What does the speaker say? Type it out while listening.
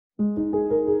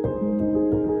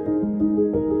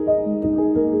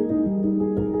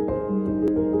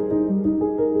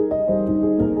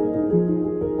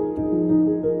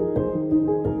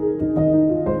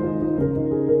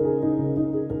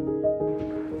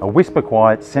A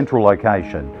whisper-quiet central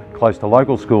location close to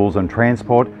local schools and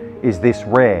transport is this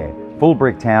rare full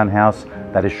brick townhouse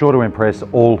that is sure to impress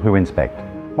all who inspect.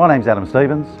 My name's Adam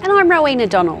Stevens. And I'm Rowena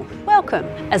Donnell. Welcome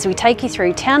as we take you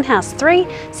through Townhouse 3,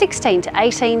 16 to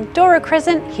 18, Dora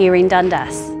Crescent here in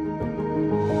Dundas.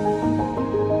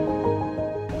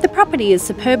 The property is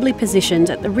superbly positioned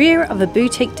at the rear of a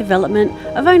boutique development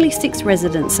of only 6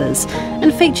 residences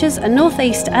and features a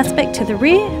northeast aspect to the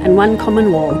rear and one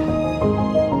common wall.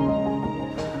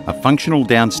 A functional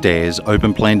downstairs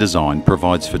open plan design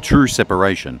provides for true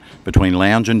separation between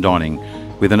lounge and dining,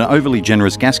 with an overly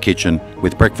generous gas kitchen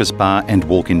with breakfast bar and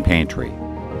walk-in pantry.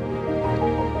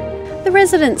 The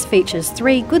residence features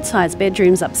 3 good-sized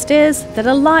bedrooms upstairs that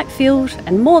are light-filled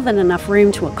and more than enough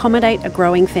room to accommodate a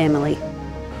growing family.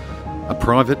 A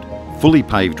private, fully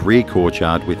paved rear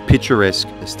courtyard with picturesque,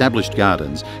 established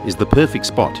gardens is the perfect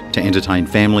spot to entertain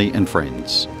family and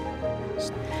friends.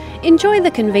 Enjoy the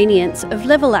convenience of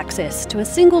level access to a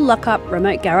single lock-up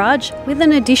remote garage with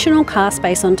an additional car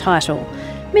space on title.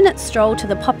 Minutes stroll to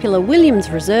the popular Williams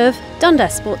Reserve,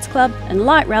 Dundas Sports Club and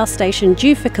light rail station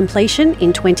due for completion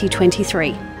in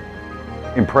 2023.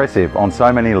 Impressive on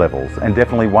so many levels, and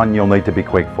definitely one you'll need to be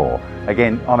quick for.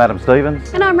 Again, I'm Adam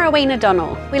Stevens. And I'm Rowena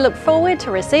Donnell. We look forward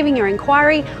to receiving your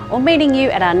inquiry or meeting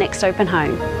you at our next open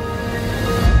home.